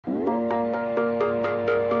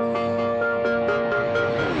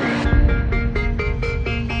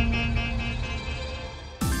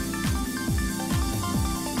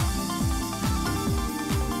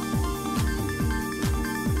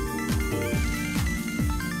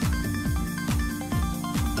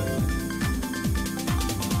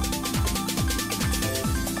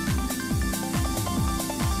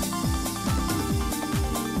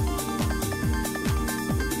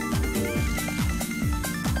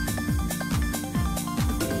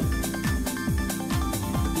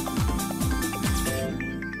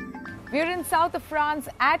We're in south of France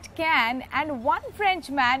at Cannes, and one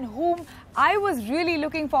Frenchman whom I was really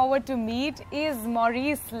looking forward to meet is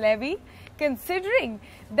Maurice Levy. Considering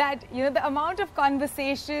that, the amount of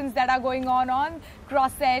conversations that are going on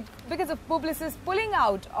cross-set because of Publicis pulling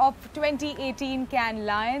out of 2018 Cannes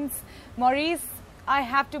Lions. Maurice, I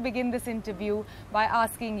have to begin this interview by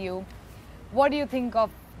asking you, what do you think of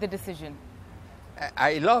the decision?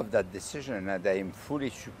 I love that decision, and I'm fully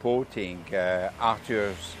supporting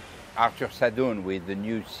Arthur Sadoun with the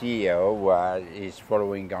new CEO who is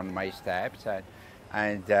following on my steps.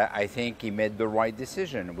 And I think he made the right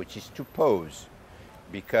decision, which is to pause,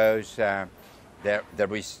 because there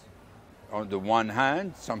is, on the one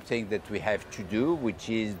hand, something that we have to do, which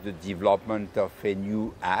is the development of a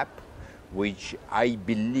new app, which I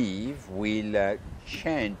believe will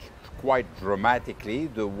change quite dramatically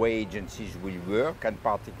the way agencies will work, and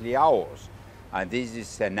particularly ours. And this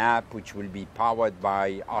is an app which will be powered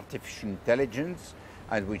by artificial intelligence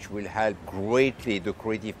and which will help greatly the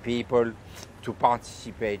creative people to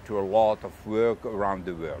participate to a lot of work around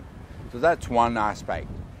the world. So that's one aspect.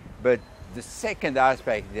 But the second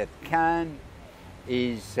aspect, that Cannes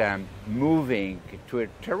is moving to a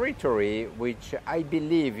territory which I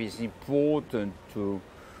believe is important to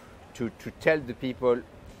tell the people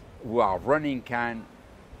who are running Cannes,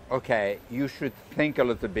 okay, you should think a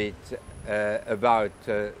little bit about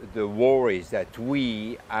the worries that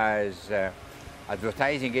we as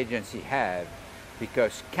advertising agency have,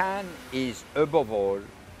 because Cannes is above all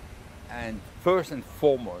and first and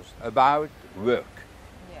foremost about work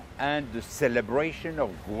and the celebration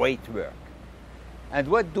of great work. And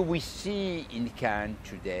what do we see in Cannes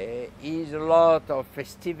today is a lot of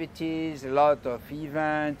festivities, a lot of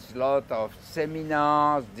events, a lot of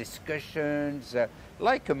seminars, discussions,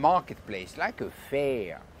 like a marketplace, like a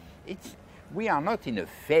fair. We are not in a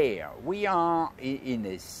fair. We are in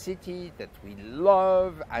a city that we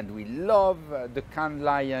love, and we love the Cannes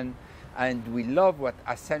Lion, and we love what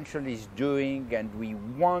Essential is doing, and we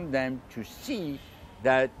want them to see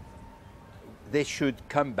that they should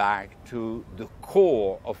come back to the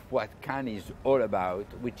core of what Cannes is all about,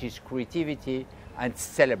 which is creativity and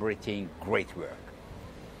celebrating great work.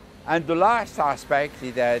 And the last aspect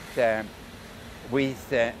is that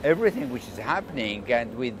with everything which is happening,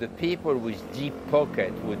 and with the people with deep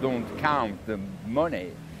pocket who don't count the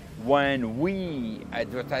money, when we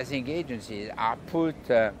advertising agencies are put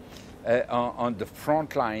on the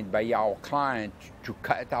front line by our client to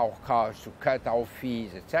cut our costs, to cut our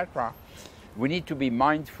fees, etc., we need to be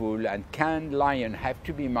mindful, and Cannes Lion have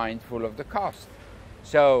to be mindful of the cost.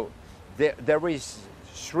 So there is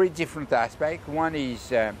three different aspects. One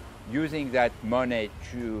is using that money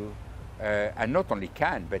to, and not only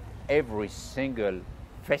Cannes, but every single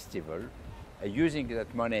festival, using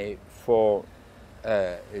that money for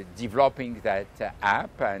developing that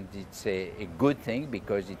app, and it's a good thing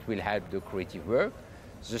because it will help the creative work.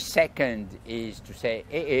 The second is to say,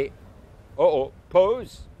 hey,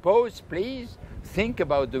 pause, please, think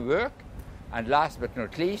about the work, and last but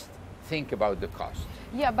not least, think about the cost.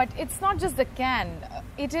 Yeah, but it's not just the Cannes.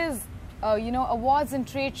 It is, awards and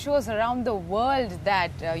trade shows around the world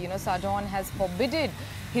that, Sadoun has forbidden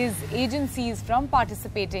his agencies from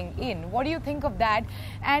participating in. What do you think of that?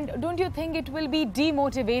 And don't you think it will be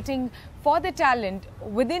demotivating for the talent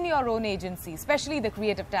within your own agency, especially the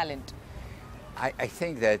creative talent? I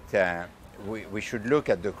think that we should look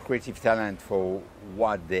at the creative talent for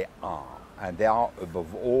what they are. And they are,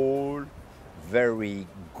 above all, very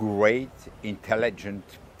great, intelligent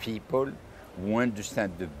people who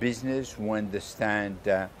understand the business, who understand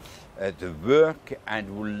the work, and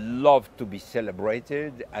who love to be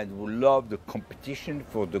celebrated, and who love the competition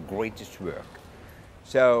for the greatest work.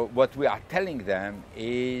 So what we are telling them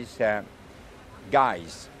is,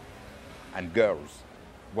 guys and girls,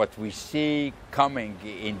 what we see coming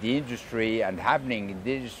in the industry and happening in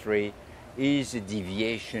the industry is a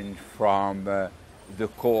deviation from the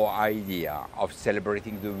core idea of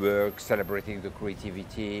celebrating the work, celebrating the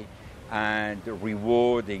creativity, and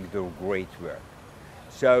rewarding the great work.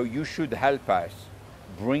 So you should help us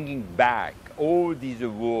bringing back all these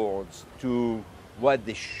awards to what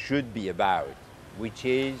they should be about, which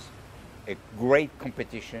is a great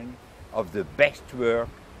competition of the best work,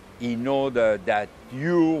 in order that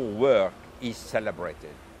your work is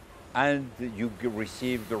celebrated and you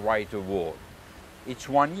receive the right award. It's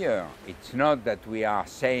 1 year. It's not that we are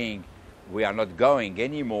saying we are not going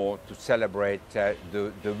anymore to celebrate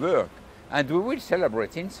the work. And we will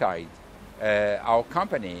celebrate inside our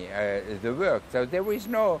company the work. So there is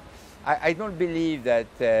no, I don't believe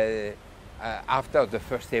that after the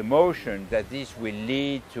first emotion that this will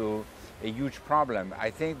lead to a huge problem. I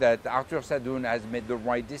think that Arthur Sadoun has made the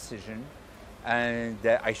right decision, and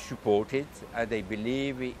I support it, and I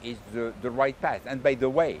believe it is the right path. And by the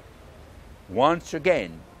way, once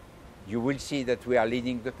again, you will see that we are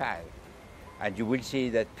leading the path, and you will see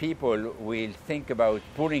that people will think about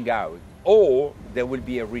pulling out, or there will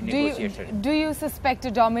be a renegotiation. Do you suspect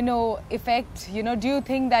a domino effect? You know, do you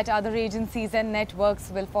think that other agencies and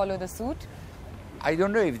networks will follow the suit? I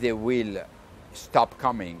don't know if they will stop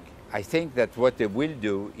coming. I think that what they will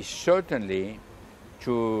do is certainly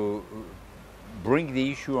to bring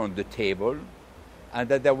the issue on the table, and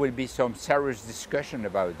that there will be some serious discussion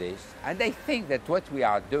about this. And I think that what we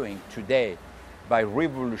are doing today, by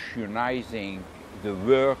revolutionizing the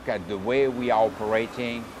work and the way we are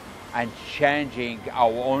operating and changing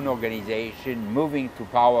our own organization, moving to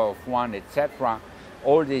power of one, etc.,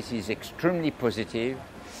 all this is extremely positive.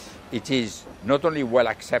 It is not only well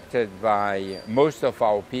accepted by most of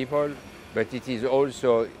our people, but it is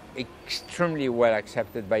also extremely well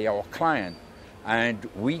accepted by our client. And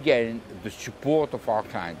we get the support of our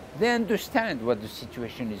client. They understand what the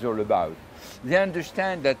situation is all about. They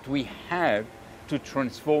understand that we have to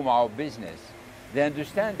transform our business. They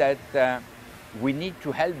understand that we need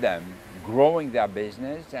to help them growing their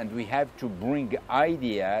business, and we have to bring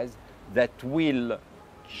ideas that will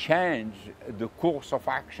change the course of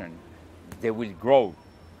action. They will grow,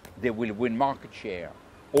 they will win market share,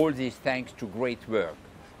 all these thanks to great work,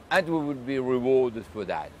 and we will be rewarded for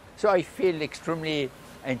that. So I feel extremely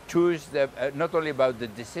enthused, not only about the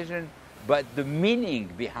decision, but the meaning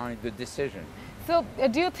behind the decision. So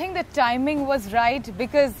do you think the timing was right?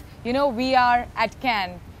 Because, you know, we are at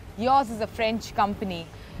Cannes. Yours is a French company.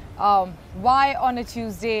 Why on a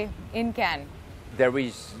Tuesday in Cannes? There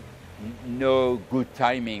is no good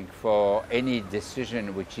timing for any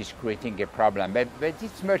decision which is creating a problem. But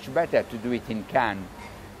it's much better to do it in Cannes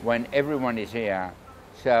when everyone is here,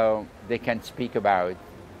 so they can speak about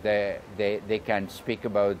they can speak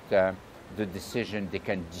about the decision, they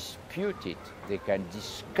can dispute it, they can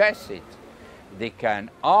discuss it, they can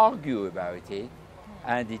argue about it,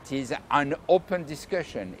 and it is an open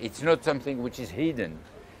discussion. It's not something which is hidden.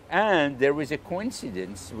 And there is a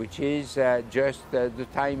coincidence, which is just the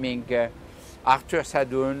timing. Arthur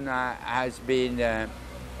Sadoun has been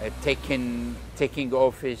taking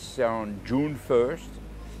office on June 1st.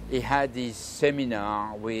 He had his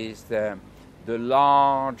seminar with the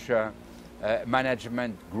large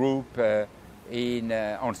management group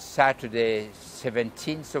on Saturday,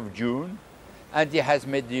 17th of June, and he has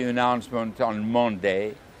made the announcement on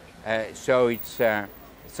Monday. So it's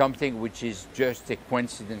something which is just a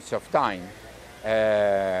coincidence of time.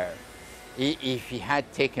 If he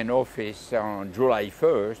had taken office on July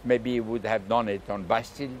 1st, maybe he would have done it on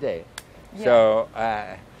Bastille Day. Yeah. So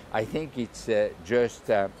I think it's just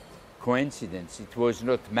a coincidence. It was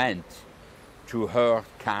not meant to hurt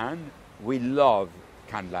Cannes. We love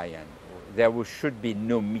Cannes Lions. There should be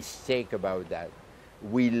no mistake about that.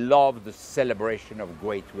 We love the celebration of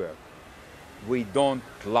great work. We don't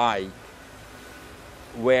like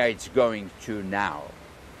where it's going to now.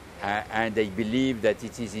 And I believe that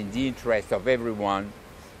it is in the interest of everyone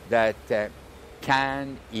that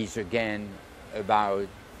Cannes is again about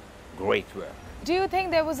great work. Do you think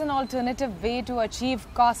there was an alternative way to achieve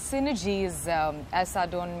cost synergies, as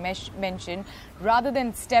Sadoun mentioned, rather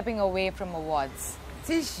than stepping away from awards?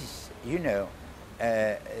 This is, you know,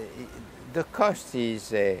 the cost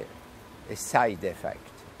is a side effect.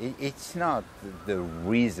 It's not the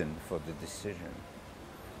reason for the decision.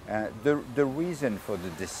 The reason for the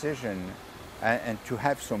decision and to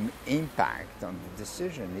have some impact on the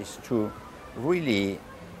decision is to really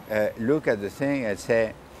look at the thing and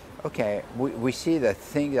say, okay, we see that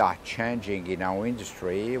things are changing in our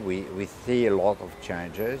industry. We see a lot of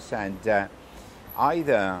changes, and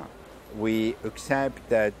either we accept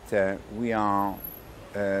that we are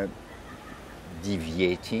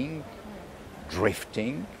deviating,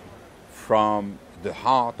 drifting from the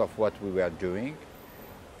heart of what we were doing,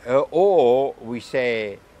 or we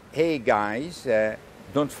say, hey guys,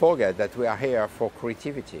 don't forget that we are here for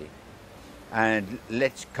creativity, and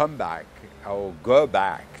let's come back or go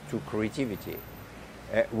back to creativity,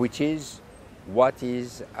 which is what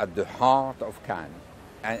is at the heart of Cannes.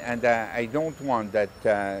 And I don't want that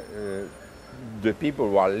the people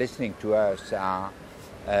who are listening to us are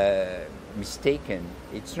mistaken.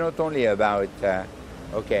 It's not only about,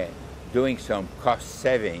 okay, doing some cost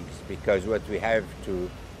savings, because what we have to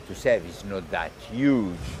save is not that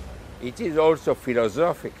huge. It is also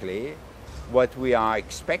philosophically what we are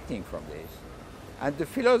expecting from this. And the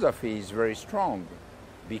philosophy is very strong,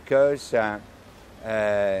 because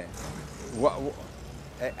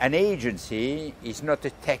an agency is not a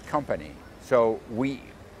tech company. So we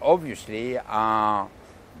obviously are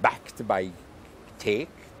backed by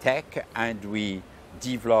tech, and we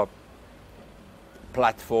develop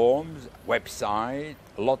platforms, website,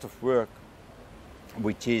 a lot of work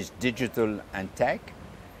which is digital and tech.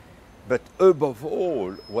 But above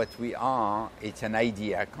all, what we are, it's an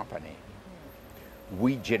idea company.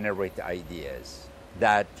 We generate ideas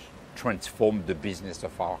that transform the business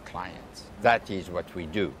of our clients. That is what we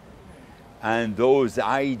do. And those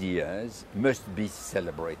ideas must be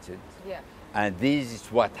celebrated. Yeah. And this is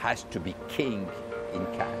what has to be king in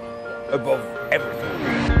Cannes, above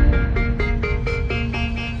everything.